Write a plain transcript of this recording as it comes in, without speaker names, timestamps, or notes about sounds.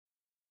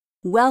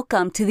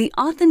Welcome to the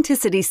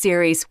Authenticity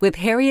Series with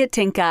Harriet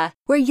Tinka,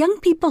 where young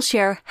people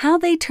share how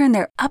they turn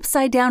their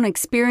upside-down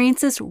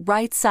experiences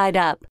right side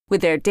up with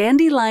their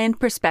dandelion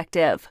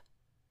perspective.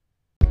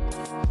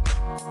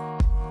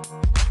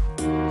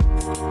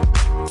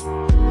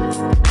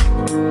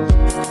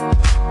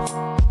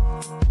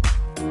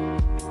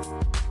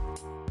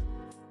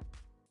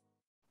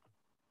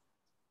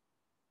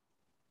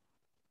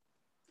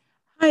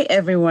 Hi,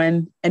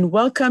 everyone, and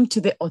welcome to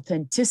the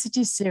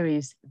Authenticity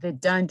Series, the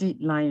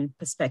Dandelion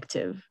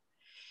Perspective.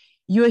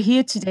 You are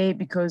here today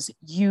because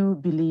you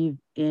believe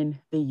in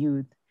the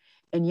youth,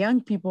 and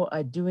young people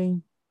are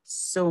doing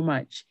so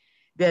much.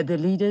 They're the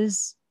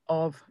leaders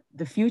of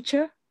the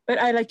future, but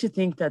I like to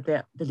think that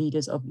they're the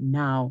leaders of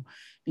now,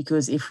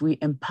 because if we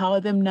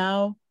empower them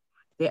now,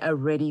 they are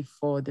ready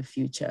for the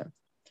future.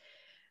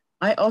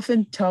 I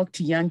often talk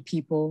to young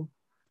people,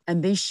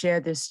 and they share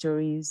their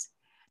stories.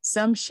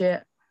 Some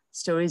share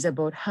stories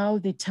about how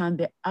they turn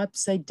their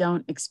upside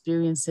down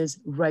experiences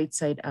right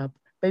side up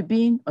by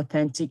being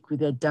authentic with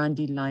their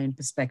dandelion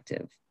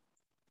perspective.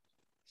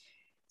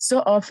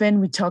 So often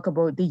we talk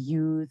about the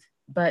youth,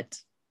 but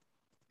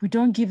we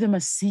don't give them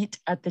a seat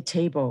at the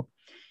table.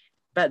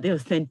 But the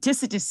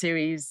Authenticity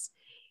Series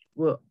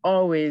will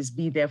always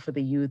be there for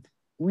the youth.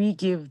 We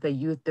give the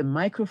youth the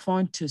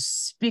microphone to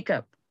speak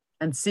up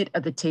and sit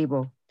at the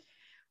table.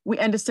 We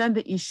understand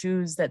the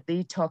issues that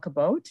they talk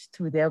about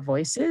through their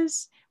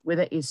voices,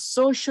 whether it's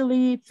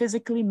socially,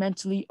 physically,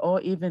 mentally,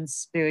 or even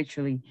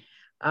spiritually.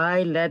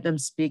 I let them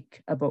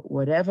speak about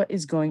whatever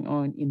is going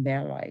on in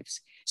their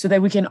lives so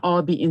that we can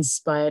all be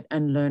inspired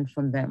and learn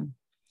from them.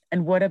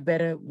 And what are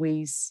better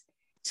ways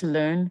to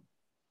learn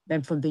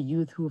than from the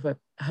youth who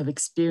have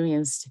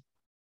experienced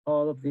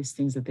all of these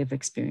things that they've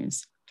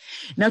experienced.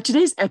 Now,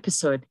 today's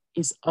episode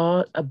is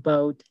all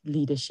about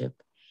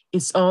leadership.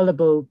 It's all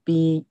about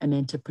being an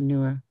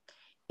entrepreneur.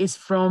 It's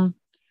from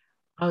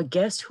our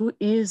guest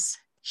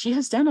she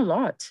has done a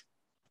lot.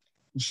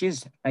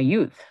 She's a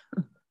youth.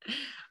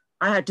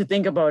 I had to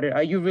think about it.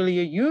 Are you really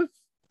a youth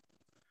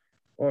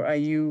or are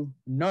you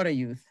not a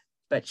youth?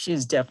 But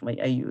she's definitely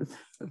a youth.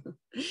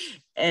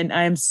 And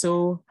I am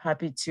so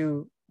happy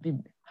to be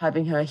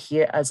having her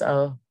here as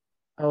our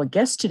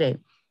guest today.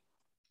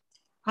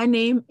 Her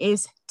name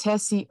is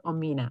Tessy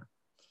Omina.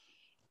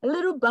 A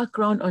little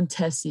background on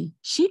Tessy.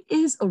 She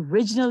is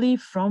originally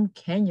from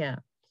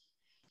Kenya.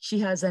 She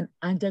has an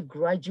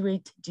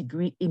undergraduate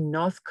degree in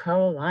North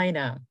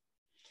Carolina,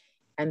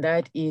 and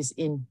that is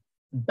in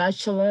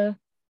Bachelor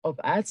of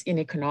Arts in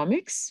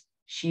Economics.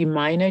 She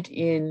minored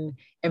in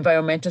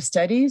Environmental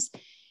Studies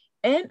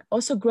and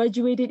also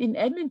graduated in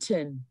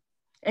Edmonton.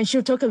 And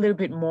she'll talk a little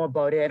bit more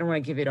about it. I don't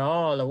want to give it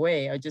all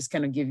away. I'll just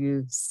kind of give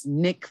you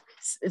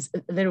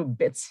little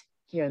bits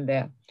here and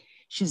there.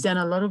 She's done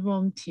a lot of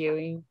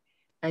volunteering,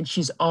 and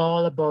she's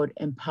all about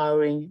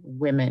empowering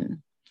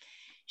women.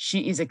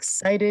 She is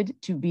excited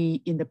to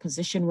be in the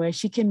position where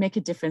she can make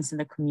a difference in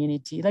the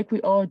community, like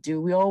we all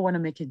do. We all want to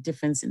make a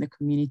difference in the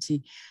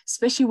community,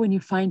 especially when you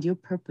find your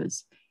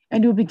purpose.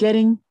 And we'll be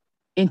getting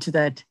into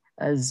that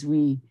as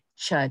we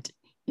chat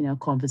in our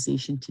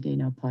conversation today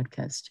in our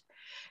podcast.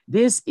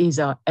 This is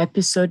our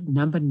episode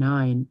number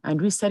 9,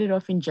 and we started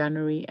off in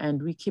January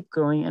and we keep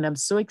growing. And I'm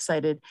so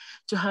excited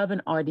to have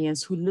an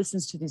audience who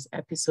listens to these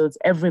episodes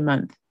every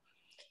month.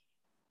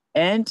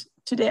 And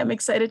today I'm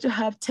excited to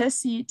have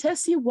Tessy.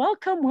 Tessy,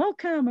 welcome.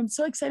 I'm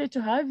so excited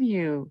to have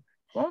you.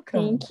 Welcome.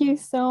 Thank you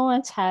so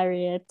much,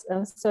 Harriet.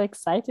 I'm so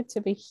excited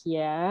to be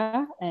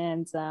here.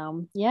 And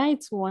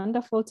it's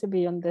wonderful to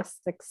be on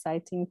this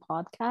exciting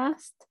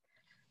podcast.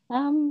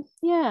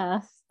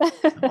 Yeah.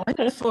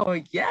 Wonderful.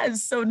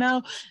 Yes. So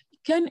now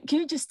can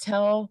you just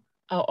tell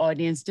our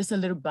audience just a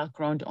little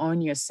background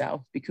on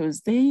yourself, because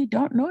they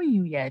don't know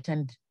you yet,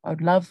 and I'd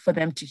love for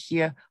them to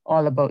hear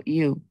all about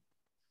you.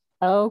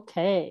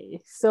 Okay.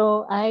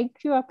 So I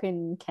grew up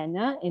in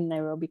Kenya, in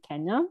Nairobi,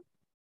 Kenya,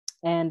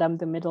 and I'm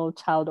the middle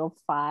child of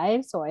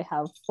 5. So I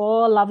have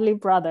 4 lovely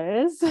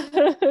brothers,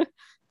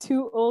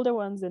 2 older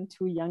ones and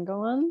 2 younger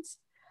ones.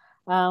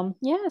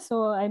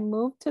 So I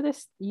moved to the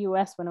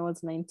US when I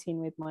was 19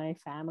 with my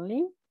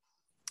family,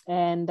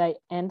 and I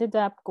ended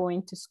up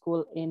going to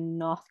school in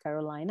North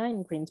Carolina,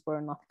 in Greensboro,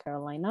 North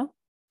Carolina.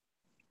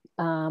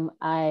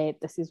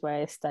 This is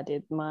where I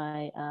studied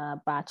my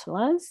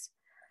bachelor's.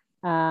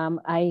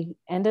 I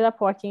ended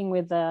up working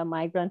with the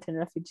migrant and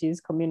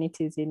refugees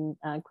communities in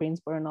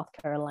Greensboro, North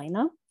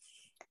Carolina.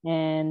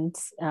 And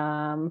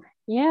so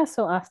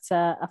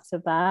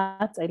after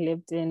that, I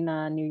lived in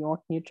New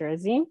York, New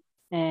Jersey.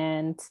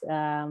 And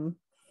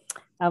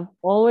I've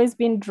always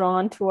been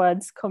drawn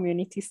towards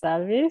community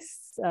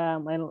service.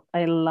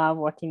 I love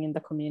working in the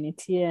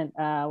community and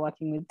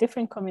working with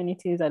different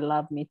communities. I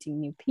love meeting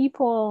new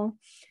people,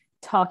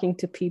 talking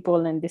to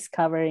people, and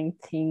discovering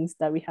things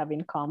that we have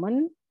in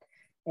common.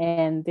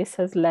 And this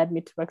has led me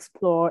to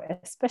explore,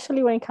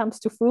 especially when it comes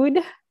to food.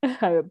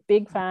 I'm a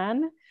big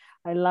fan.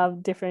 I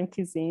love different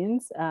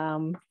cuisines.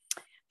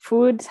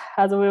 Food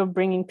has a way of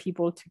bringing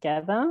people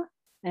together.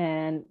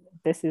 And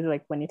this is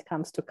like when it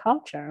comes to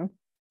culture.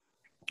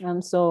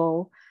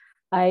 So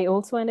I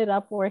also ended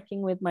up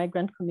working with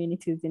migrant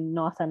communities in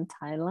northern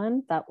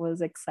Thailand. That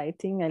was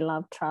exciting. I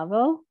love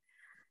travel.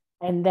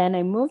 And then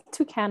I moved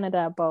to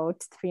Canada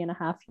about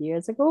 3.5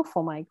 years ago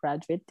for my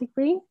graduate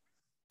degree.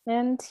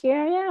 And here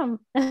I am.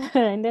 I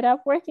ended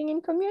up working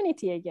in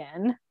community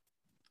again.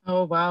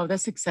 Oh, wow,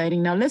 that's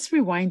exciting. Now let's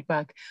rewind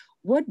back.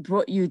 What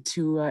brought you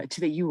to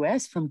the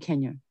US from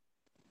Kenya?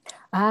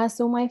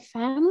 So my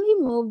family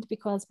moved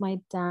because my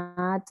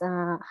dad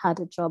had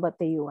a job at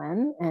the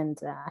UN, and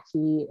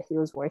he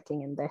was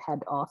working in the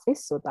head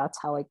office. So that's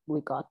how we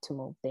got to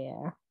move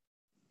there.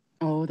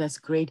 Oh, that's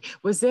great.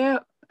 Was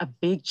there a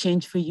big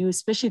change for you,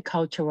 especially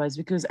culture-wise?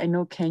 Because I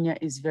know Kenya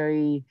is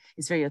very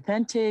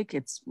authentic.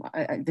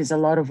 There's a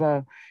lot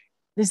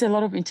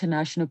of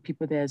international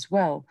people there as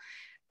well.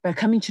 But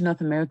coming to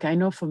North America, I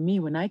know for me,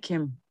 when I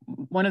came,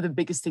 one of the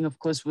biggest thing, of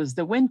course, was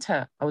the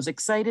winter. I was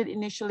excited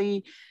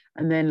initially,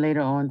 and then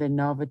later on, the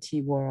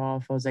novelty wore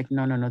off. I was like,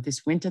 no, no, no,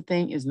 this winter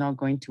thing is not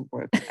going to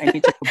work. I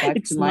need to go back to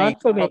It's my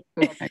not for me.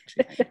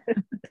 country.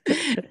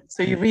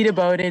 So you read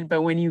about it,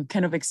 but when you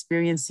kind of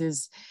experience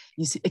it,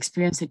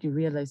 you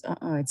realize,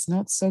 it's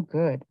not so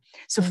good.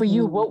 So for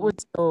you, what was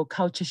your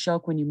culture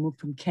shock when you moved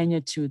from Kenya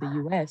to the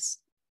US?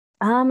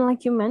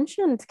 Like you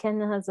mentioned,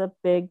 Kenya has a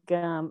big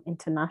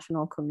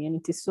international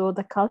community. So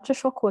the culture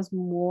shock was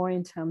more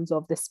in terms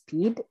of the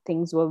speed.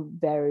 Things were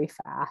very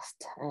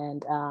fast.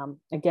 And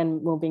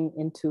again, moving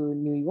into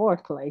New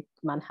York, like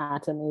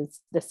Manhattan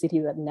is the city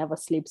that never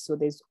sleeps. So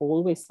there's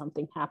always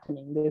something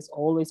happening. There's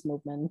always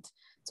movement.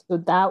 So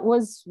that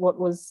was what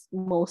was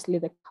mostly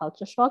the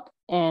culture shock.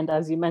 And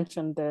as you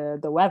mentioned,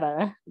 the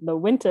weather, the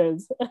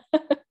winters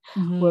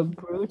were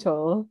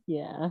brutal.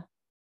 Yeah.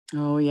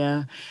 Oh,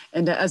 yeah.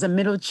 And as a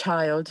middle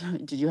child,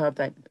 did you have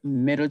that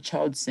middle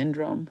child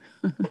syndrome?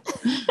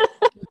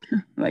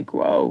 Like,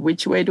 wow,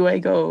 which way do I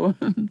go?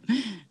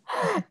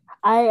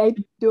 I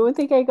don't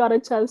think I got a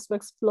chance to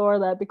explore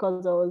that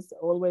because I was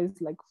always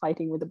like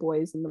fighting with the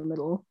boys in the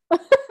middle.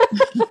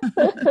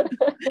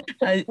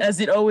 As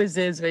it always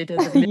is, right?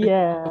 As a middle child,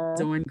 Yeah.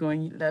 the one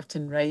going left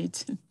and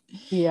right.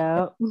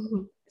 Yeah.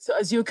 So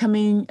as you're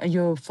coming,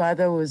 your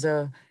father was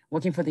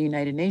working for the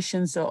United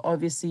Nations. So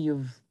obviously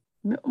you've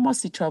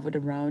mostly traveled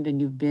around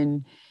and you've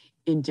been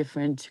in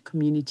different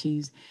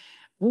communities.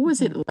 What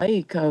was it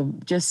like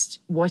just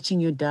watching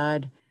your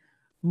dad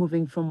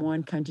moving from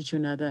one country to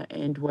another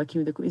and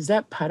working with is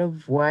that part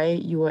of why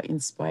you were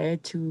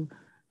inspired to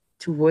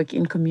work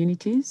in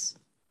communities?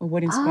 Or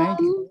what inspired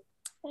you?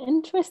 Um,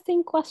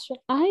 Interesting question.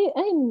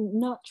 I'm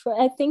not sure.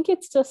 I think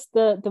it's just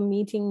the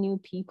meeting new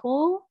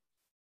people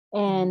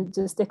and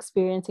just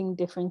experiencing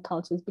different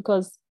cultures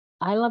because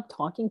I love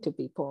talking to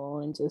people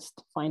and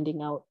just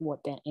finding out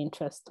what their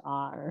interests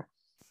are.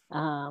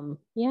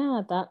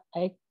 Yeah, that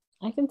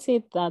I can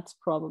say that's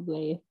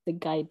probably the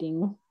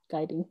guiding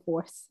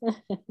force.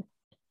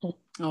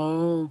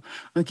 Oh,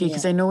 okay.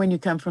 Because Yeah. I know when you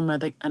come from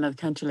another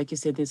country, like you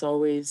said, there's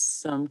always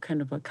some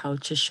kind of a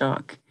culture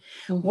shock.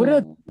 What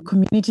are Mhm.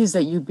 communities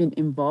that you've been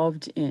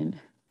involved in?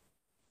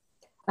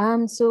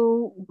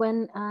 So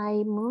when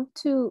I moved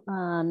to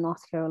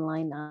North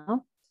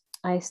Carolina,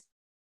 I started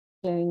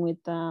sharing with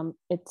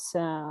it's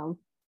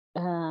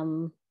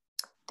um,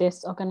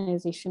 this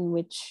organization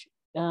which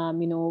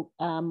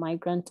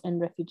migrant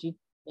and refugee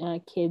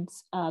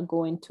kids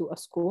go into a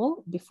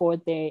school before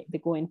they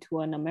go into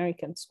an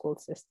American school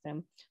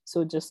system.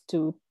 So just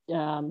to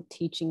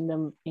teaching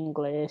them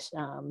English,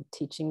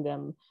 teaching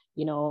them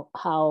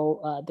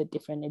how the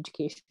different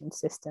education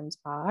systems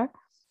are.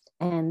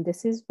 And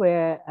this is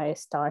where I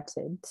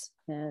started,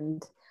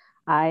 and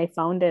I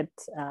found it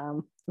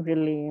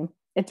really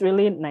it's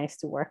really nice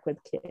to work with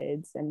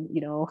kids and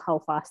how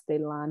fast they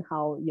learn,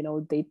 how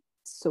they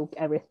soak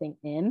everything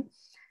in.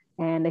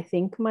 And I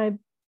think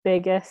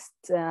biggest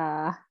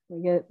uh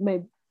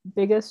my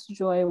biggest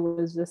joy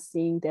was just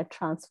seeing their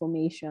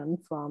transformation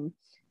from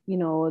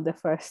the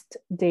first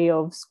day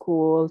of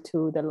school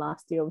to the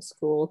last day of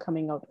school,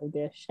 coming out of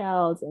their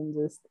shells and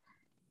just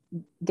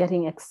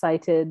getting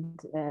excited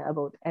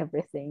about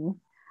everything.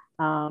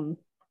 um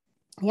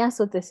yeah,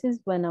 so this is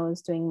when I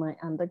was doing my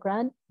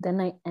undergrad. Then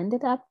I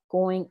ended up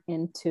going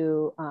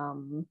into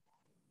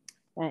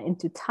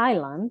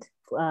Thailand,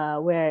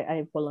 where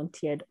I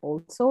volunteered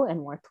also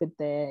and worked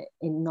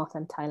in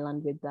northern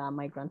Thailand with the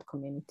migrant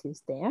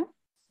communities there.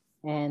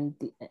 And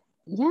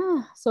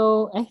yeah,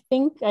 so I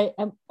think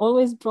I'm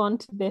always drawn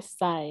to this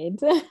side.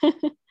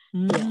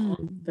 Yeah.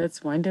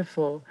 That's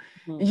wonderful.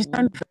 And you Mhm.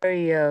 sound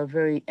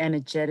very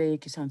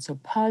energetic. You sound so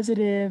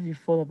positive. You're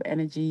full of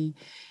energy.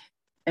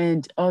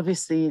 And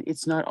obviously,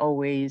 it's not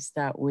always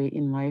that way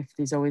in life.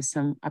 There's always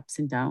some ups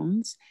and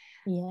downs.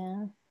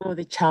 Yeah. Or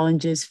the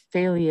challenges,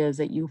 failures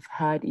that you've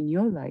had in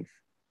your life.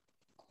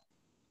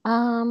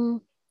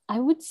 Um, I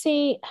would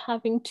say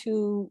having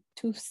to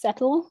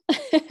settle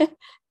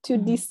to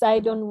Mhm.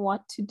 decide on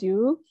what to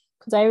do,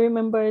 because I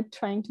remember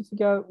trying to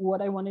figure out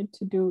what I wanted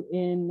to do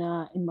in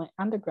my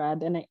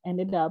undergrad, and I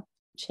ended up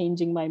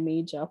changing my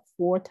major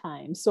 4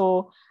 times.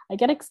 So I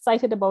get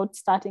excited about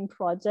starting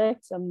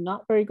projects. I'm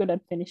not very good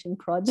at finishing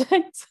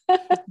projects.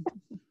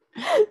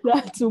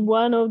 That's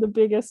one of the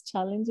biggest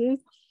challenges.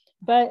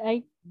 But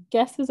I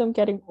guess as I'm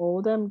getting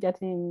older, I'm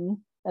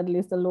getting at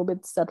least a little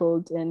bit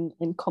settled in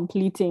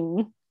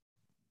completing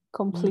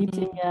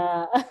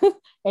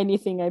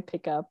anything I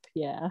pick up.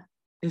 Yeah.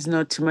 There's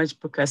not too much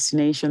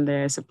procrastination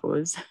there, I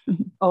suppose.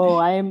 Oh,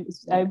 I'm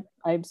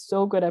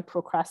so good at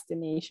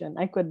procrastination.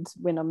 I could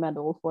win a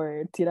medal for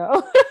it, you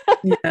know.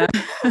 Yeah.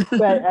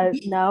 But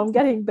now I'm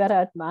getting better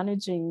at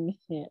managing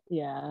it.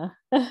 Yeah.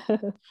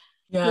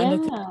 Yeah, and I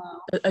think,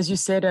 Yeah. as you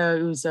said,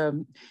 it was.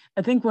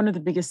 I think one of the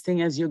biggest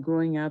thing as you're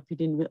growing up,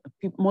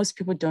 most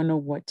people don't know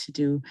what to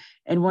do,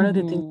 and one of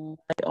the things Mhm.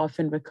 I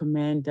often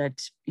recommend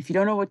that if you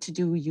don't know what to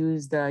do,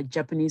 use the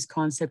Japanese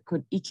concept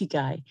called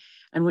ikigai,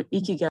 and what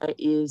ikigai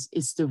is,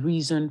 it's the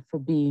reason for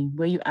being,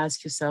 where you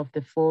ask yourself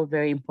the four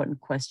very important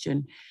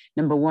questions.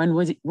 Number one,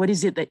 what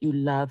is it that you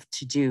love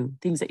to do?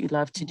 Things that you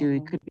love to do.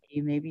 It could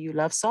be maybe you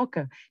love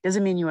soccer.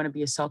 Doesn't mean you want to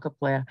be a soccer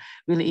player.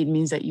 Really, it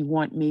means that you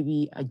want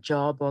maybe a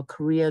job or a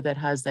career that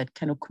has that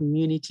kind of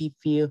community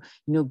feel,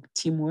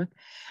 teamwork.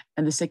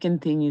 And the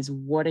second thing is,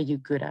 what are you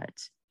good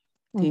at?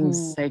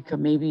 Things like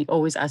maybe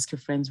always ask your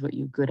friends what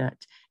you're good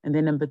at. And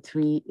then number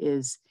three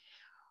is,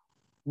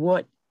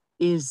 what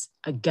is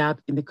a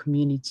gap in the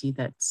community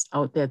that's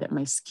out there that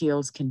my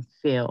skills can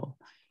fill?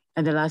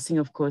 And the last thing,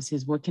 of course,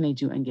 is what can I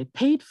do and get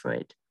paid for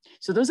it?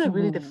 So those are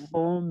really the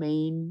four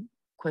main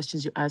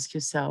questions you ask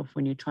yourself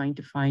when you're trying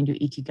to find your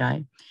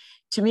ikigai.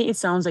 To me, it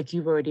sounds like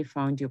you've already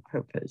found your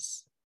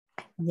purpose.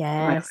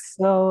 Yes.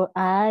 So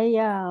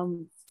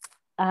I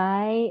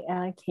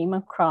came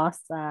across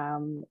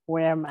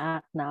where I'm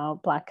at now,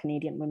 Black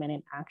Canadian Women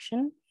in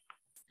Action,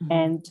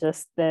 and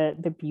just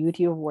the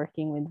beauty of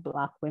working with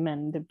Black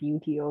women, the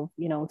beauty of,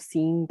 you know,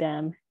 seeing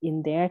them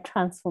in their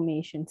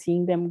transformation,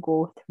 seeing them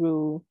go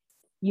through,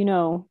 you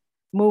know,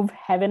 move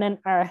heaven and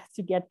earth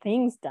to get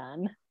things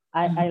done.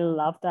 I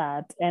love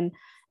that. And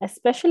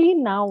especially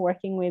now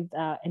working with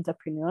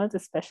entrepreneurs,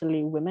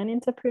 especially women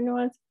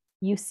entrepreneurs,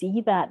 you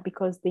see that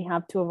because they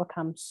have to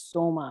overcome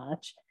so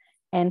much.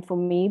 And for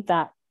me,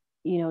 that,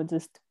 you know,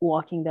 just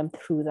walking them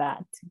through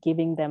that,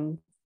 giving them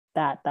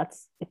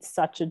it's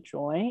such a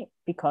joy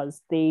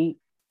because they,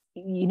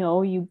 you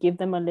know, you give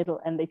them a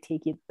little and they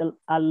take it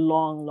a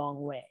long,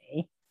 long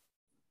way.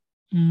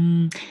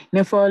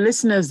 Now, for our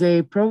listeners,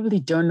 they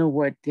probably don't know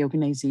what the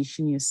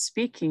organization you're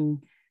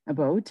speaking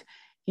about.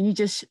 Can you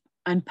just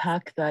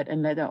unpack that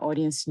and let our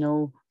audience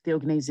know the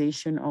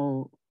organization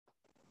or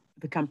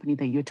the company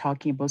that you're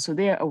talking about so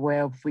they're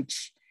aware of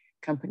which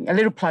company? A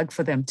little plug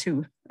for them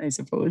too, I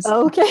suppose.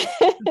 Okay.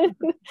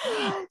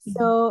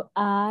 So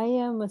I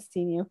am a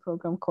senior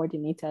program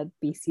coordinator at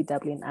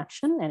BCW in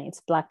Action, and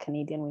it's Black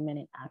Canadian Women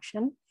in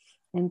Action.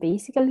 And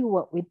basically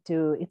what we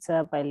do, it's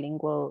a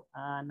bilingual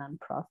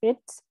nonprofit,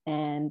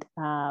 and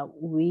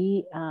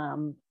we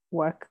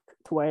work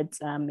towards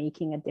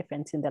making a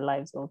difference in the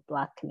lives of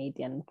Black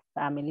Canadian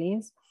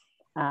families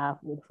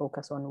with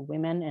focus on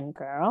women and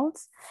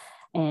girls.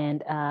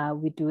 And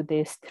we do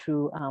this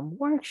through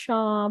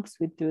workshops,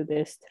 we do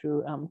this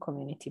through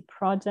community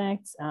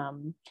projects,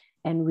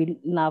 and we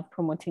love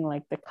promoting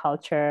like the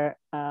culture.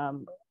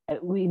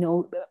 We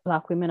know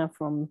Black women are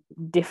from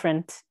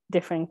different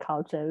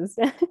cultures.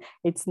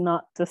 It's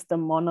not just a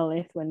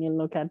monolith when you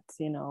look at,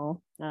 you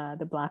know,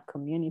 the Black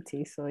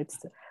community. So it's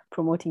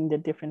promoting the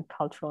different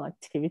cultural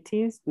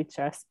activities which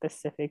are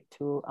specific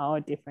to our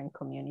different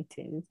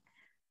communities.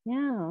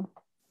 Yeah.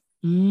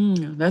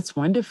 That's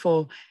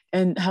wonderful.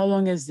 And how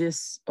long has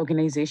this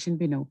organization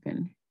been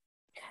open?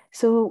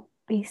 So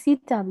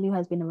BCW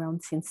has been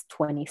around since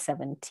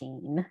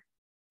 2017.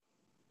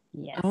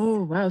 Yes.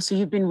 Oh, wow. So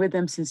you've been with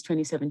them since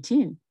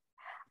 2017?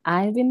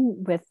 I've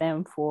been with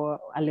them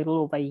for a little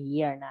over a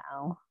year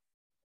now.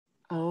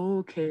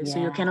 Okay. Yeah. So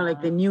you're kind of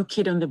like the new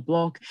kid on the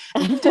block.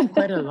 And you've done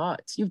quite a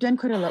lot. You've done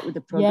quite a lot with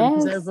the program.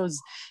 Because I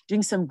was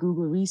doing some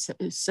Google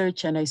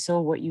research and I saw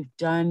what you've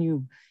done.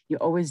 You're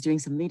always doing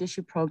some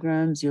leadership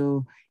programs.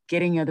 You're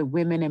getting other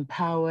women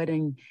empowered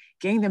and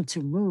getting them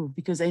to move.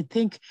 Because I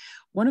think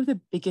one of the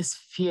biggest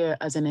fear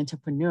as an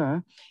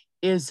entrepreneur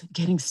is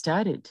getting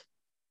started.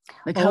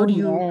 Like, how do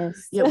you,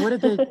 what are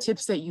the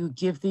tips that you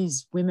give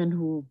these women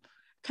who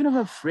kind of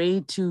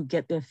afraid to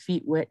get their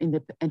feet wet in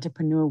the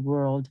entrepreneur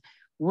world?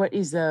 What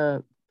is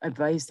the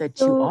advice that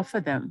you offer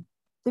them?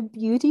 The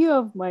beauty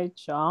of my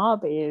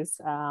job is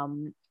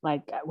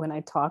like when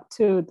I talk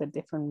to the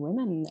different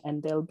women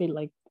and they'll be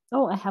like,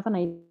 oh, I have an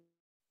idea.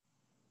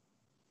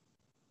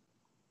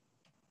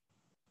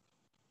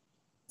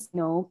 You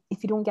know,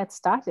 if you don't get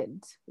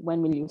started,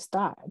 when will you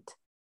start?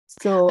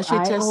 So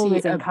I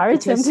always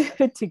encourage them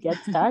to get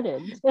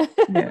started.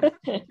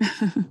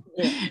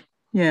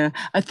 Yeah.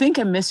 I think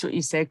I missed what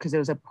you said because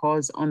there was a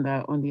pause on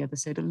the other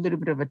side, a little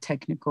bit of a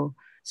technical.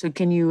 So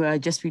can you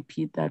just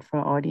repeat that for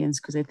our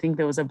audience? Because I think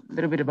there was a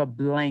little bit of a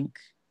blank.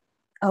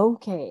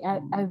 Okay.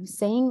 I was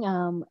saying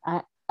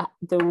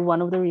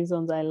one of the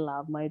reasons I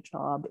love my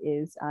job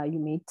is you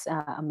meet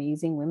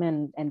amazing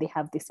women and they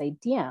have this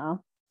idea.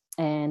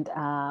 And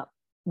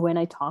when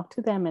I talk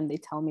to them and they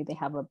tell me they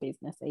have a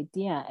business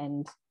idea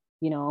and,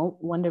 you know,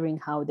 wondering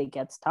how they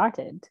get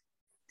started.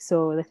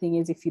 So the thing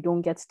is, if you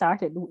don't get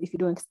started, if you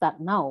don't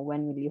start now,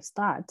 when will you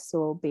start?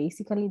 So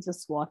basically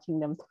just walking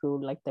them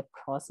through like the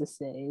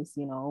processes,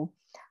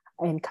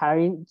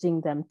 encouraging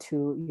them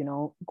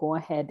to, go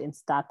ahead and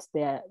start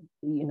their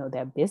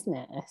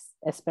business,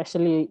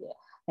 especially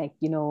like,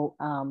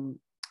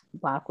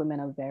 Black women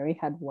are very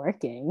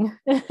hardworking.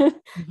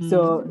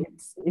 So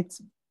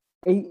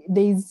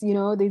there's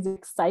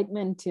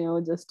excitement,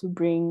 just to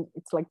bring,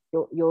 it's like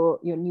your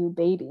new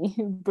baby,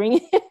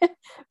 bringing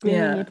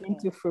it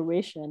into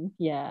fruition.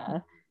 Yeah.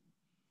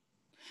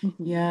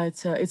 Yeah,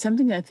 it's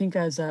something I think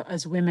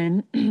as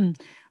women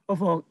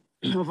of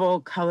all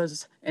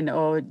colors and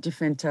all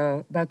different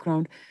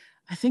background,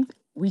 I think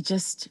we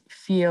just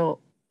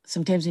feel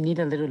sometimes we need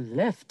a little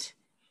lift.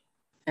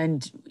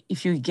 And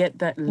if you get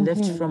that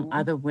lift from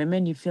other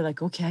women, you feel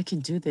like, okay, I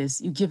can do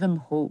this. You give them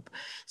hope.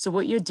 So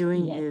what you're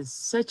doing is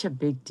such a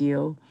big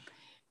deal.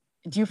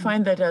 Do you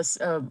find that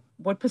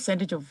what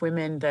percentage of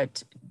women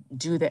that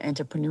do the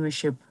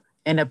entrepreneurship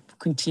end up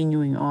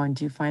continuing on?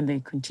 Do you find they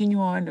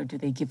continue on, or do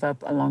they give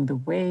up along the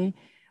way?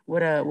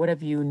 What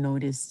have you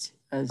noticed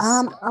as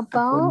a About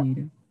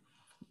coordinator?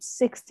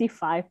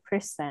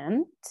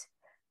 65%,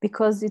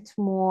 because it's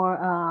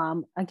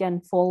more again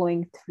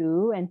following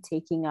through and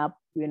taking up,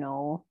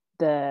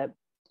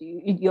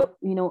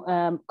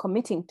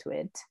 committing to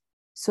it.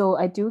 So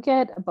I do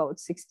get about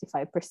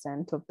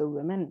 65% of the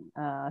women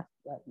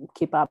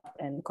keep up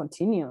and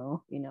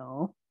continue,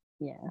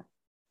 yeah.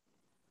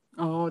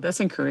 Oh, that's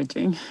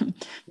encouraging.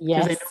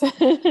 Yes.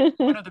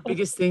 One of the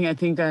biggest thing I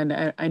think,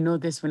 and I know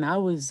this when I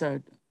was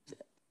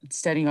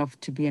starting off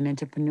to be an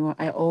entrepreneur,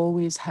 I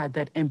always had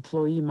that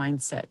employee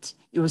mindset.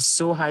 It was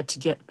so hard to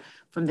get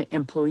from the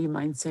employee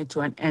mindset to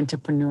an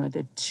entrepreneur.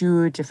 They're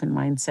two different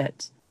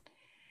mindsets.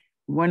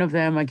 One of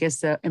them, I guess,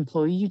 the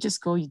employee, you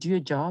just go, you do your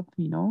job,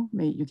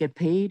 you get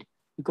paid,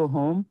 you go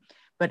home.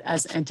 But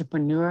as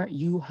entrepreneur,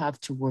 you have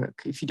to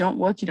work. If you don't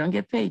work, you don't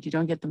get paid, you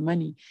don't get the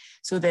money.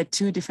 So they're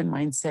two different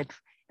mindsets,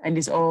 and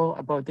it's all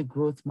about the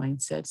growth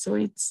mindset. So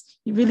it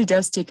really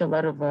does take a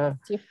lot of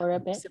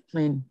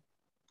discipline,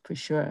 for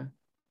sure.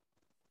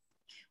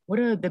 What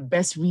are the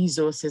best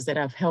resources that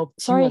have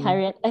helped Sorry, you?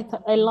 Sorry, Harriet,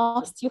 I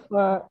lost you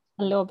for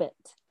a little bit.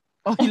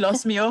 Oh, you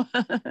lost me. Oh,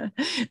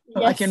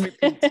 I can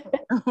repeat.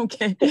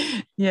 Okay.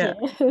 Yeah.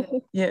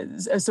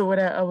 So what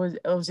I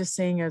was just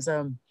saying, as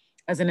an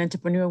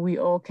entrepreneur, we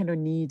all kind of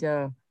need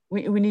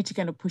we need to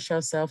kind of push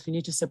ourselves. We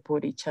need to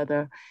support each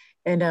other.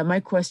 And my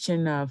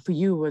question for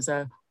you was,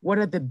 what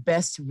are the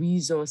best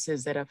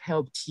resources that have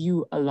helped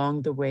you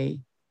along the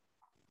way?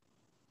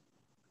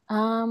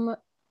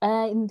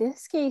 In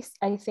this case,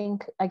 I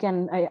think,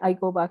 again, I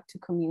go back to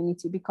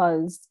community,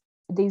 because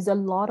there's a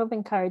lot of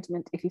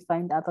encouragement if you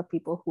find other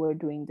people who are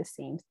doing the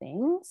same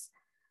things.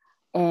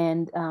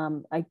 And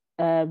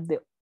the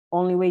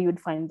only way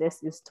you'd find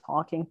this is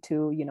talking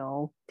to,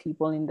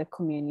 people in the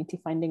community,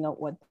 finding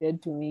out what they're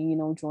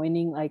doing,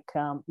 joining like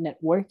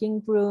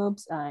networking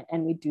groups.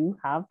 And we do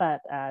have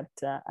that at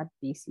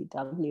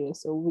BCW.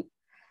 So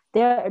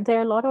there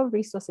are a lot of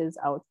resources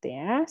out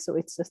there. So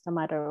it's just a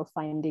matter of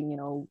finding,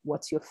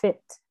 what's your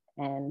fit,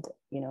 and,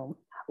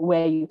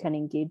 where you can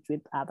engage with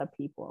other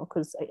people.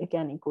 Because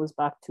again, it goes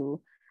back to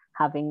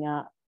having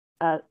a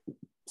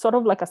sort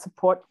of like a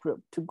support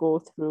group to go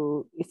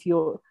through. If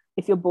you're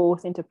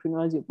both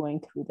entrepreneurs, you're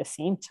going through the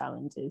same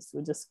challenges.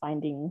 So just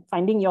finding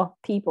your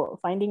people,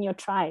 finding your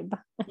tribe.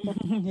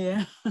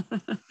 Yeah,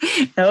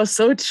 that was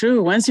so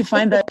true. Once you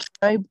find that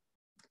tribe,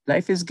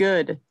 life is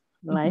good.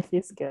 Life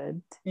is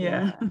good.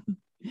 Yeah.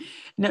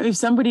 Now, if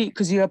somebody,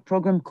 because you're a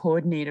program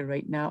coordinator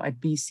right now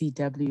at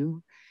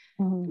BCW,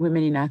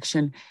 Women in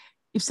Action,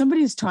 if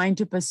somebody is trying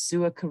to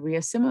pursue a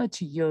career similar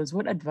to yours,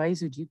 what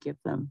advice would you give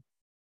them?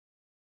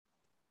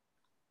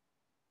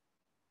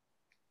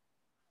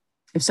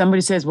 If somebody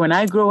says, when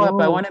I grow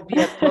up, I want to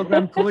be a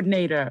program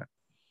coordinator,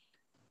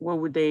 what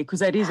would they,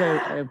 because that is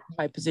a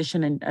high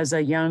position, and as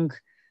a young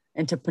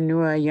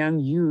entrepreneur, a young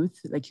youth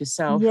like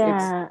yourself,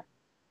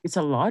 it's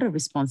a lot of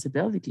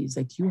responsibilities.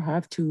 Like you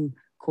have to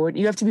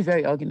be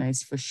very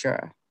organized, for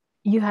sure.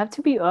 You have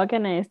to be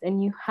organized,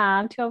 and you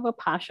have to have a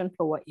passion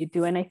for what you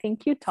do. And I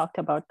think you talked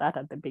about that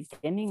at the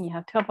beginning. You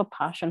have to have a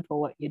passion for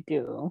what you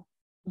do,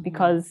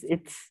 because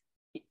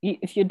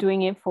if you're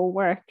doing it for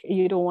work,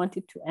 you don't want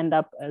it to end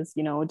up as,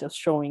 just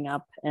showing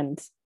up.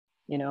 And,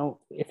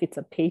 if it's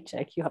a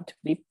paycheck, you have to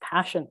be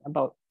passionate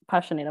about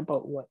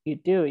what you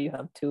do. You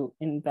have to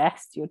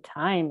invest your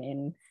time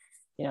in,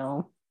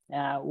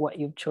 what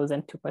you've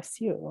chosen to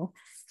pursue.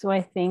 So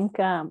I think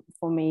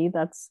for me,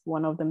 that's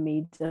one of the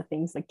major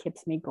things that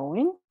keeps me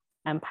going.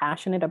 I'm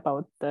passionate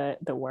about the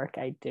work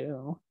I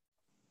do.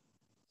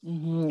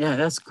 Yeah,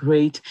 that's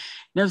great.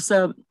 Now,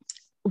 so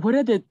what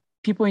are the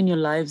people in your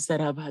lives that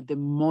have had the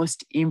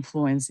most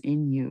influence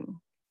in you?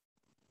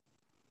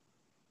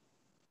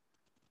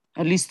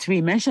 At least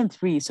three. Mention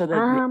three, so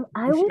that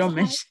if you don't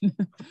mention,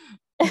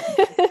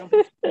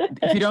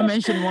 if you don't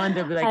mention one,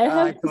 they'll be like,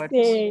 I thought.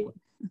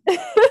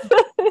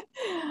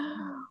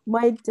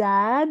 My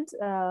dad,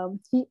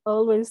 he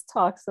always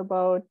talks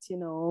about,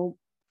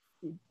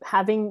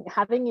 having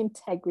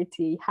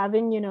integrity,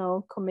 having,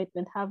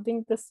 commitment,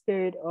 having the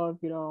spirit of,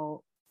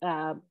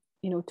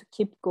 to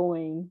keep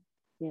going,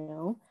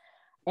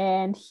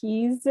 and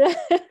he's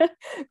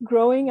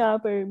growing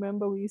up. I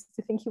remember we used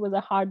to think he was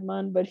a hard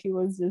man, but he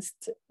was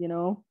just,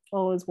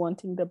 always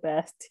wanting the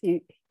best.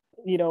 He,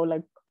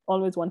 like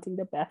always wanting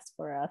the best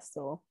for us.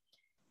 So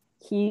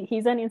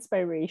he's an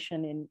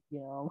inspiration in,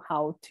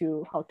 how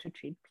to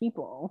treat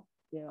people,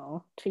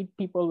 treat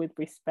people with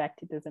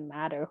respect. It doesn't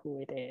matter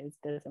who it is,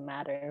 doesn't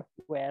matter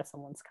where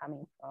someone's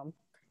coming from,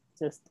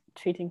 just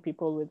treating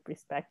people with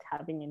respect,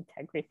 having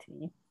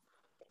integrity.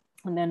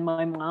 And then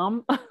my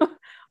mom,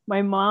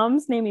 my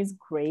mom's name is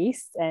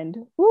Grace,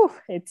 and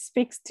it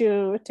speaks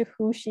to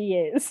who she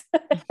is.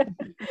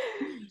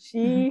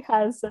 She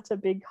has such a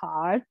big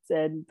heart,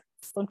 and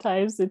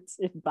sometimes it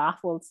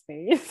baffles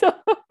me. So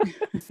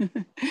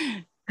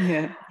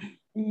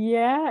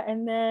yeah.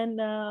 And then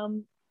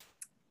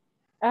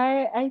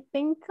I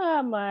think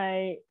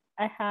I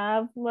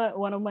have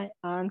one of my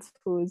aunts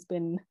who's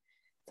been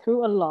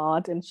through a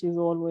lot, and she's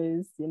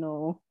always,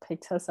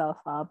 picked herself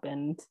up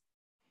and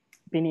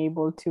been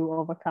able to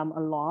overcome a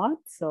lot.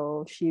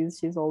 So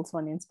she's also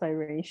an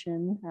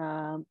inspiration.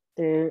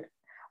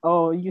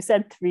 You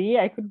said 3,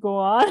 I could go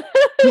on.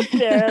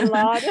 There are a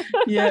lot.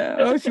 Yeah.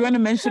 Oh, if you want to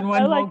mention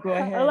one more, go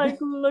ahead. I like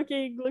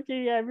looking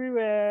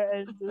everywhere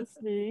and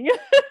just being.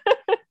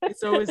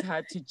 It's always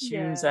hard to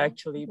choose,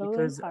 actually,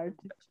 because hard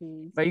to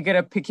choose. But you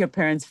gotta pick your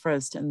parents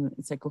first, and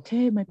it's like,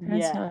 okay, my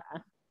parents are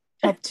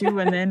top 2,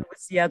 and then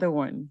what's the other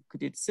one?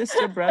 Could it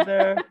sister,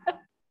 brother?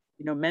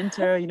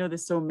 Mentor,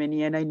 there's so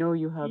many. And I know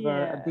you have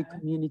a big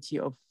community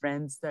of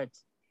friends that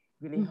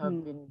really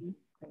have been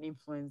an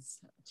influence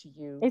to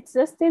you. It's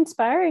just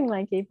inspiring,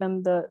 like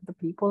even the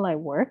people I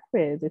work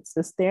with, it's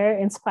just they're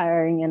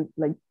inspiring and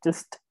like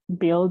just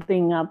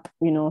building up,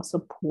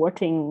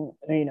 supporting,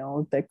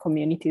 the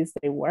communities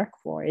they work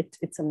for.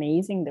 It's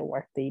amazing the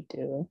work they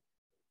do.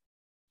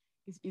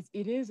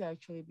 It is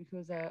actually,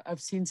 because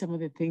I've seen some of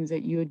the things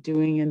that you're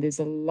doing, and there's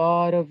a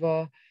lot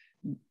of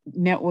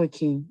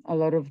networking, a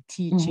lot of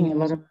teaching, a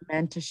lot of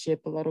mentorship,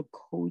 a lot of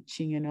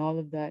coaching, and all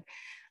of that.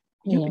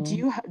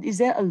 Is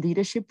there a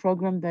leadership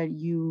program that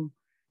you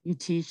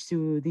teach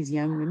to these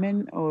young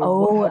women?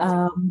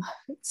 Or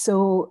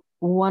so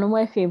one of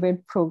my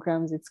favorite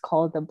programs, it's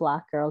called the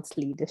Black Girls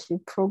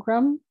Leadership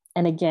Program.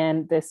 And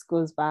again, this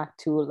goes back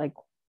to like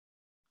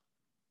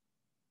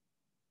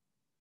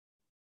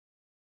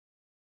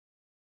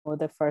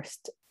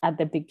at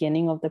the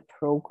beginning of the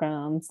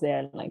programs,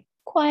 they're like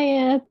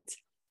quiet.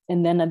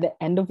 And then at the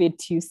end of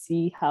it, you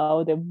see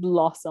how they've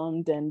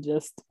blossomed and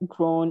just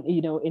grown,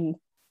 in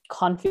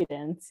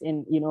confidence,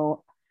 in,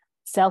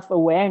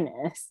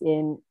 self-awareness,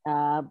 in,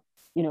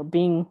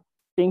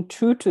 being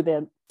true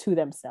to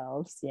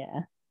themselves. Yeah.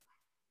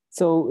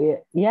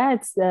 So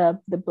it's the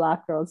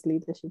Black Girls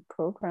Leadership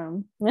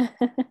Program.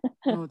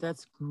 Oh,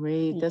 that's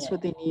great. That's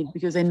what they need,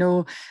 because I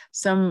know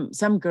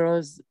some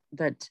girls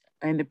that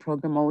are in the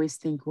program always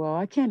think, well,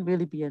 I can't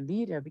really be a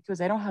leader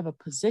because I don't have a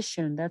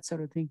position, that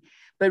sort of thing.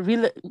 But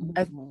really,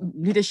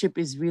 leadership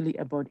is really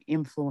about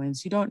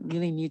influence. You don't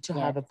really need to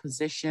have a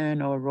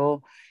position or a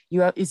role.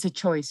 It's a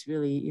choice,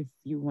 really. If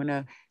you want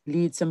to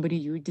lead somebody,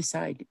 you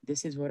decide,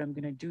 this is what I'm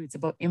going to do. It's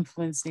about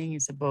influencing.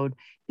 It's about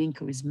being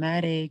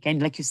charismatic.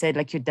 And like you said,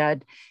 like your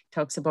dad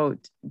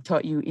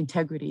taught you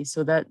integrity.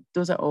 So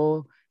those are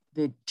all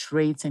the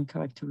traits and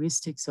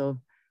characteristics of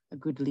a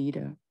good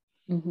leader.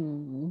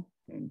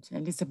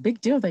 And it's a big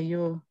deal that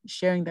you're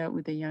sharing that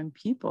with the young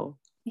people.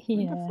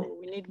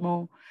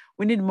 Wonderful.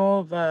 We need more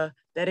of that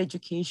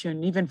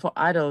education, even for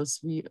adults.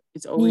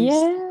 It's always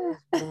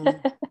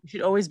we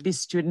should always be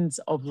students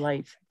of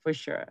life, for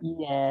sure.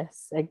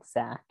 Yes,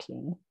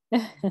 exactly.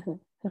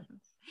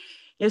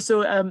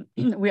 So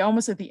we're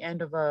almost at the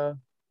end of a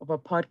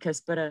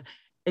podcast, but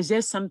is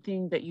there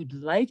something that you'd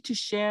like to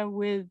share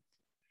with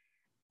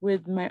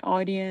my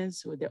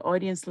audience, or the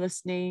audience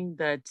listening,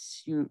 that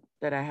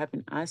I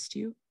haven't asked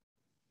you?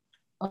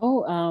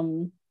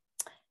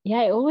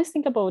 I always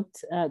think about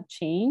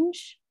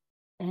change,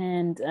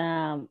 and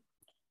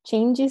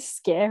change is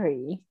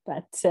scary,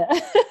 but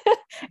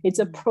it's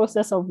a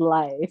process of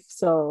life.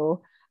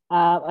 So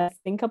I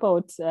think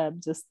about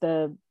just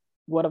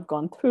what I've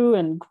gone through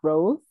and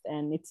growth,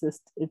 and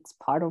it's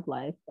part of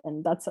life.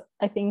 And that's,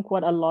 I think,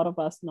 what a lot of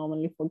us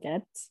normally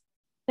forget,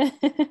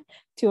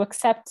 to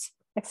accept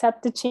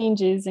the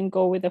changes and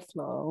go with the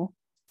flow.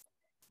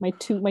 My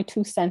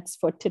two cents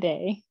for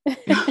today.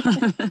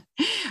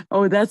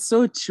 Oh, that's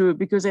so true,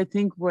 because I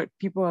think what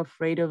people are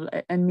afraid of,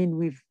 I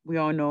mean, we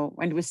all know,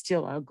 and we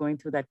still are going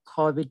through that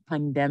COVID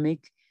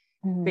pandemic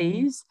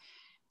phase.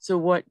 So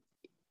what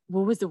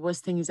was the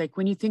worst thing is, like,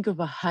 when you think of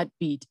a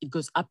heartbeat, it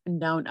goes up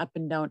and down, up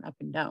and down, up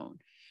and down.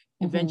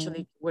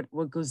 Eventually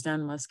what goes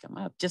down must come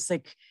up, just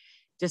like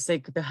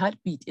the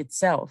heartbeat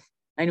itself.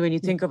 And when you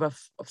think of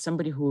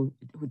somebody who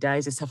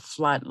dies, it's a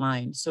flat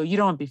line. So you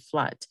don't want to be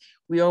flat.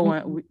 We all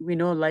want, we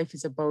know life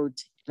is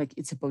about, like,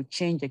 it's about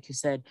change, like you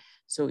said.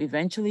 So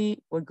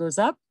eventually what goes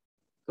up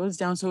goes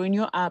down. So in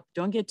your app,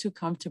 don't get too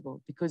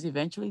comfortable because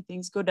eventually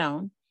things go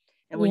down.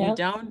 And when you're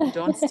down,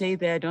 don't stay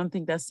there. Don't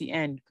think that's the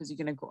end because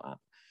you're going to go up.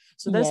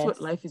 So that's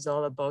what life is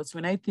all about. So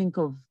when I think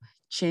of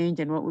change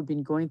and what we've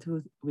been going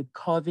through with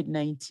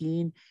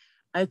COVID-19,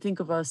 I think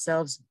of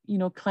ourselves,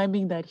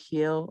 climbing that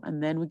hill,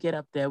 and then we get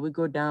up there, we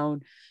go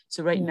down.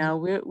 So right now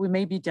we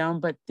may be down,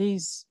 but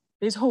there's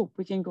hope.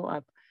 We can go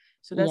up.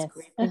 So that's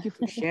great. Thank you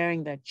for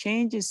sharing that.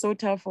 Change is so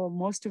tough for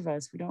most of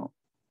us.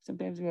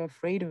 Sometimes we're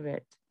afraid of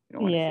it. We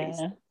don't want to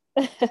face it.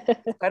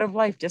 It's part of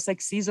life, just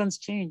like seasons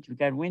change. We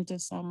got winter,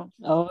 summer.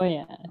 Oh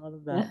yeah. All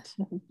of that.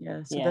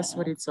 Yeah. So that's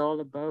what it's all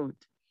about.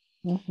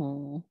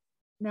 Mm-hmm.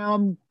 Now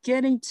I'm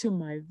getting to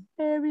my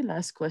very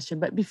last question.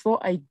 But before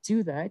I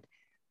do that,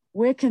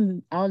 where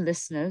can our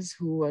listeners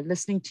who are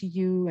listening to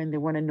you and they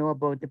want to know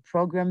about the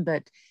program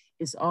that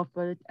is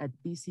offered at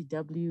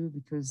BCW,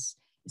 because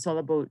it's all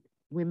about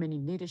women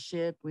in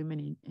leadership, women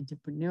in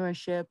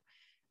entrepreneurship,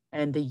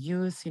 and the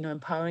youth,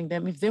 empowering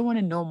them. If they want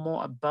to know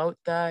more about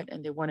that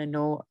and they want to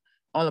know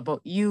all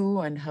about you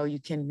and how you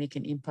can make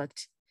an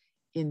impact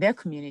in their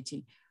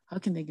community, how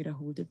can they get a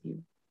hold of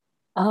you?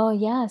 Oh,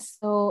 yeah.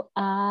 So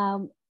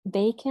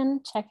they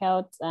can check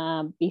out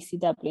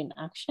BCW in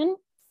Action,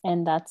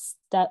 and that's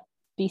that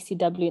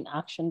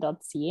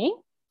bcwinaction.ca.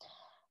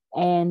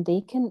 And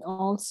they can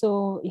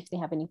also, if they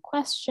have any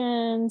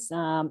questions,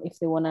 if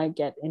they want to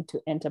get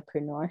into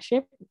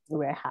entrepreneurship,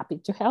 we're happy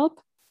to help.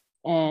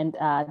 And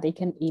they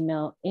can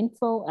email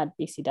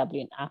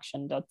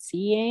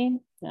info@bcwinaction.ca.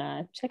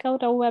 Check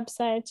out our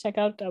website.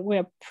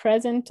 We're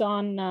present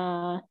on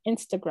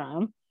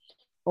Instagram.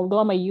 Although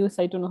I'm a youth,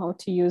 I don't know how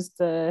to use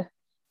the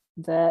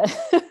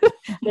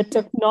the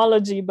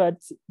technology, but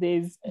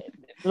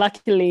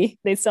luckily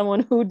there's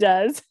someone who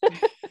does.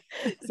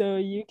 So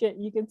you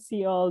can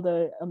see all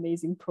the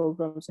amazing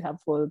programs we have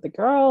for the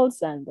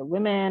girls and the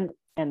women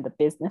and the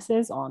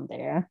businesses on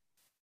there.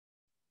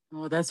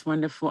 Oh, that's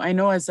wonderful. I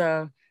know as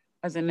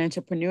an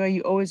entrepreneur,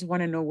 you always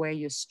want to know where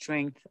your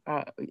strengths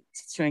are.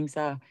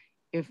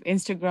 If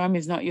Instagram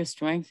is not your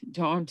strength,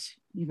 don't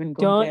even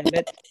go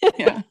there.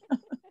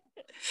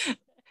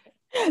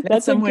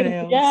 Let someone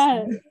else.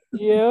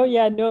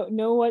 Yeah.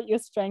 Know what your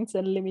strengths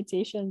and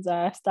limitations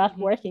are. Start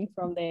working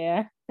from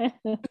there.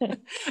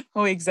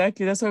 Oh,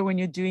 exactly. That's why when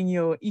you're doing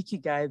your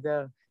Ikigai,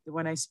 the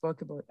one I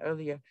spoke about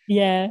earlier.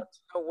 Yeah.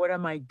 What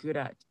am I good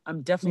at?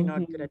 I'm definitely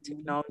not good at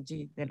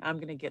technology. Then I'm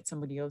gonna get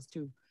somebody else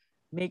to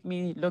make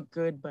me look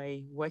good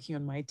by working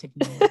on my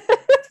technology.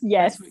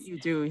 Yes. That's what you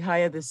do. You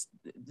hire this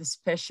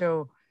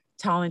special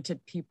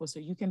talented people so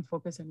you can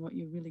focus on what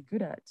you're really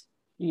good at.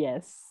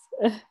 Yes.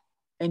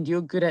 And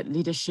you're good at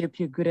leadership.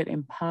 You're good at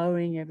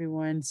empowering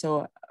everyone.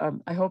 So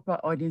I hope our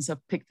audience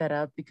have picked that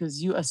up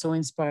because you are so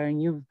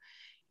inspiring.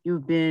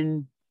 You've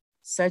been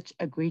such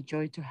a great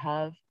joy to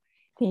have.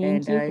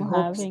 Thank you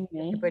for having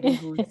me. Everybody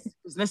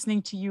who's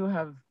listening to you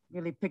have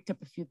really picked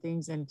up a few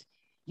things, and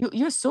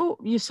you're so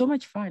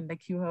much fun.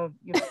 Like you're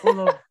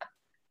full of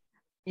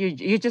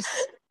you just,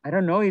 I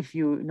don't know if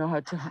you know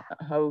how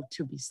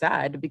to be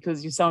sad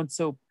because you sound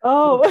so.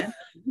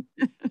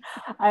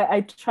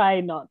 I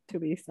try not to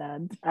be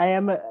sad. I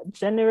am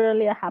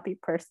generally a happy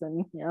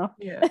person, Yeah.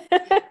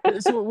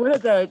 So what are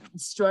the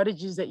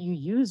strategies that you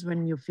use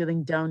when you're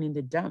feeling down in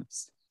the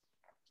dumps?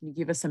 Can you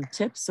give us some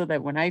tips so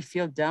that when I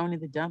feel down in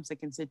the dumps, I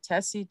can say,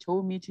 Tessy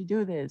told me to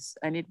do this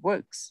and it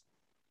works?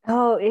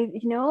 Oh,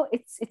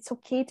 it's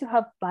okay to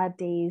have bad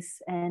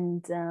days.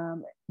 And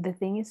the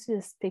thing is to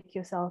just pick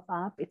yourself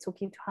up. It's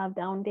okay to have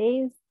down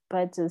days,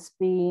 but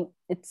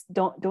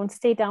don't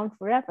stay down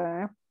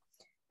forever.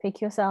 Pick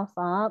yourself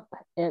up.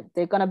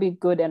 They're gonna be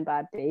good and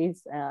bad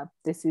days.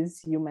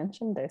 You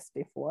mentioned this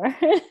before.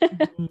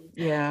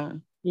 Yeah.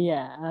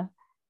 Yeah.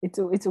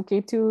 It's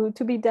okay to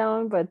be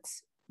down, but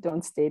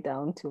don't stay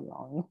down too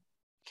long.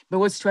 But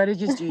what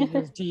strategies do you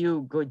use? Do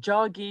you go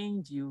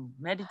jogging? Do you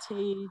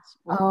meditate?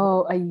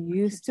 I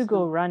used to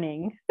go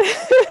running,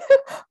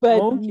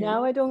 but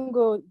now I don't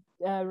go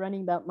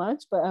running that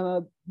much. But I'm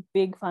a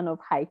big fan of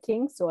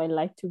hiking, so I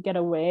like to get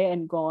away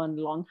and go on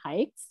long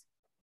hikes.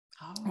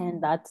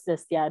 And that's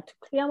just to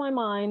clear my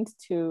mind,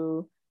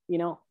 to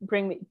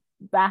bring me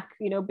back.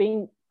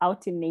 Being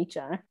out in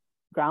nature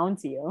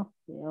grounds you.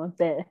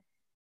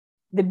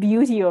 The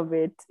beauty of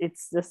it.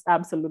 It's just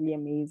absolutely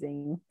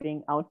amazing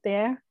being out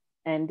there,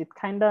 and it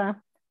kind of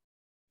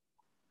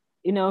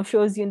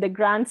shows you in the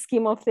grand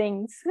scheme of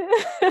things.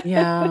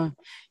 yeah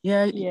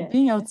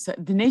being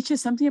outside the nature,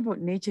 something about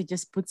nature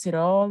just puts it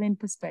all in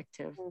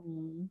perspective.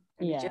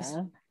 Just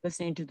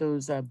listening to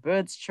those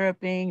birds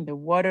chirping, the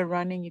water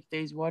running if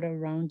there's water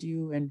around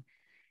you, and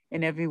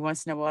every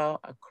once in a while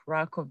a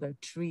crack of the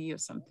tree or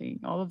something,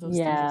 all of those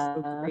things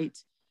are so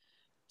great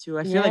too.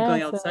 I feel like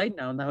going outside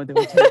now that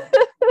we're talking.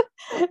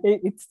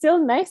 It's still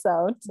nice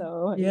out,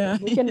 so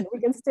we can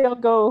still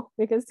go.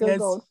 We can still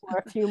go for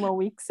a few more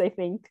weeks, I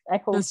think. I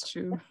hope. That's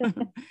true.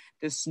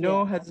 The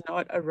snow has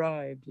not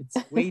arrived. It's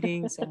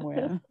waiting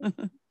somewhere.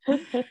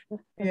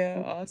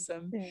 Yeah,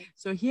 awesome.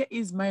 So here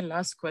is my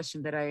last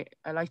question that I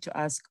like to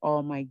ask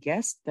all my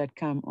guests that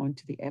come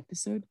onto the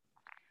episode.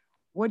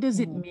 What does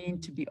it mean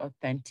to be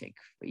authentic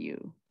for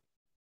you?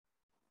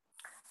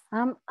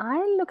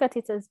 I look at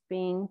it as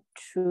being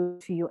true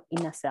to your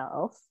inner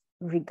self,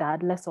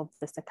 regardless of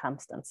the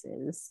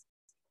circumstances.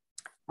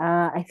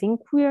 I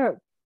think we're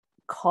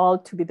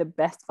called to be the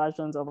best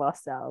versions of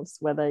ourselves,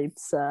 whether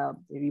it's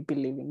you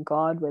believe in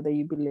God, whether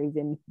you believe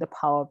in the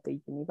power of the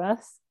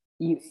universe.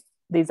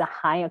 There's a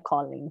higher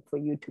calling for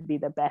you to be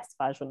the best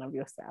version of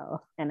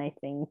yourself. And I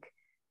think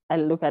I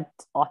look at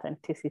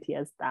authenticity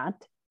as that,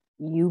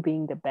 you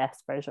being the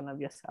best version of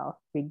yourself,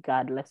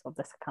 regardless of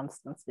the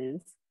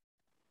circumstances.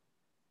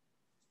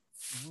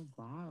 Oh,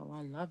 wow.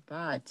 I love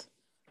that.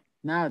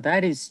 Now,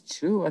 that is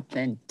true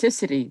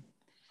authenticity.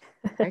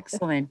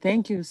 Excellent.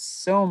 Thank you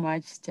so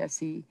much,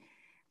 Tessy.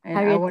 And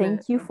I Harriet, want to,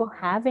 thank you for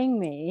having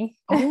me.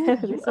 oh, you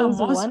This are was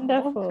most welcome.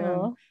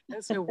 wonderful.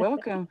 Yes, you're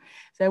welcome.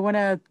 So I want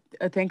to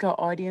thank our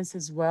audience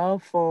as well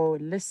for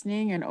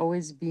listening and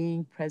always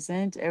being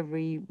present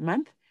every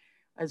month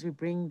as we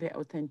bring the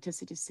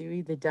authenticity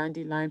series, the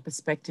Dandelion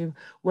Perspective,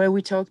 where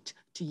we talked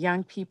to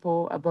young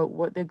people about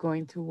what they're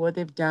going through, what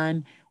they've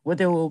done, what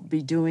they will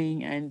be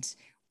doing, and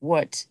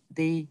what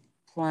they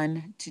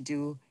plan to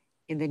do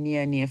in the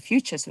near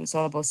future. So it's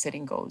all about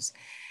setting goals.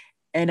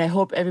 And I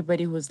hope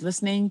everybody who was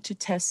listening to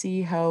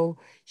Tessie, how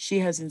she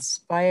has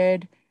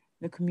inspired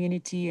the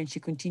community and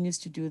she continues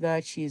to do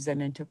that. She's an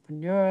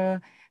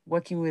entrepreneur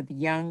working with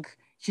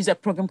she's a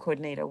program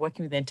coordinator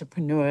working with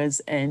entrepreneurs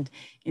and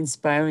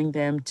inspiring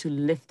them to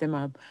lift them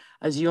up.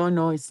 As you all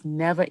know, it's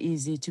never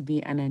easy to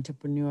be an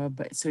entrepreneur.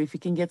 But so if you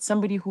can get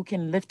somebody who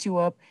can lift you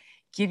up,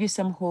 give you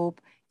some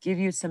hope, give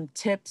you some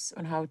tips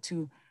on how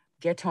to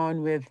get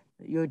on with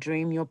your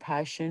dream, your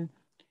passion,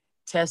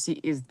 Tessie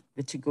is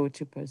the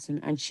to-go-to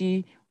person, and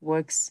she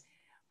works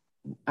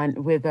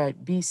with a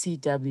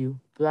BCW,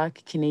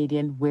 Black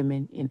Canadian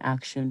Women in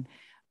Action.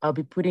 I'll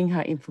be putting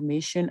her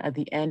information at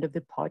the end of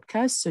the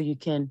podcast so you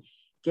can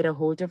get a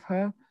hold of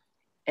her.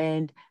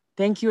 And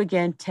thank you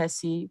again,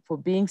 Tessie, for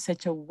being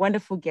such a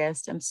wonderful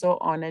guest. I'm so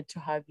honored to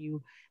have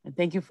you. And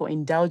thank you for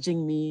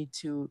indulging me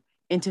to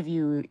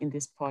interview you in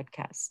this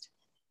podcast.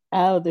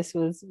 Oh, this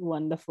was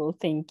wonderful.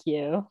 Thank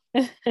you.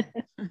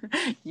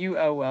 You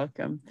are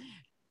welcome.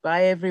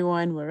 Bye,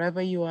 everyone,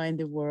 wherever you are in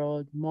the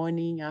world,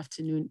 morning,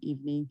 afternoon,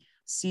 evening.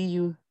 See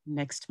you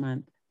next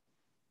month.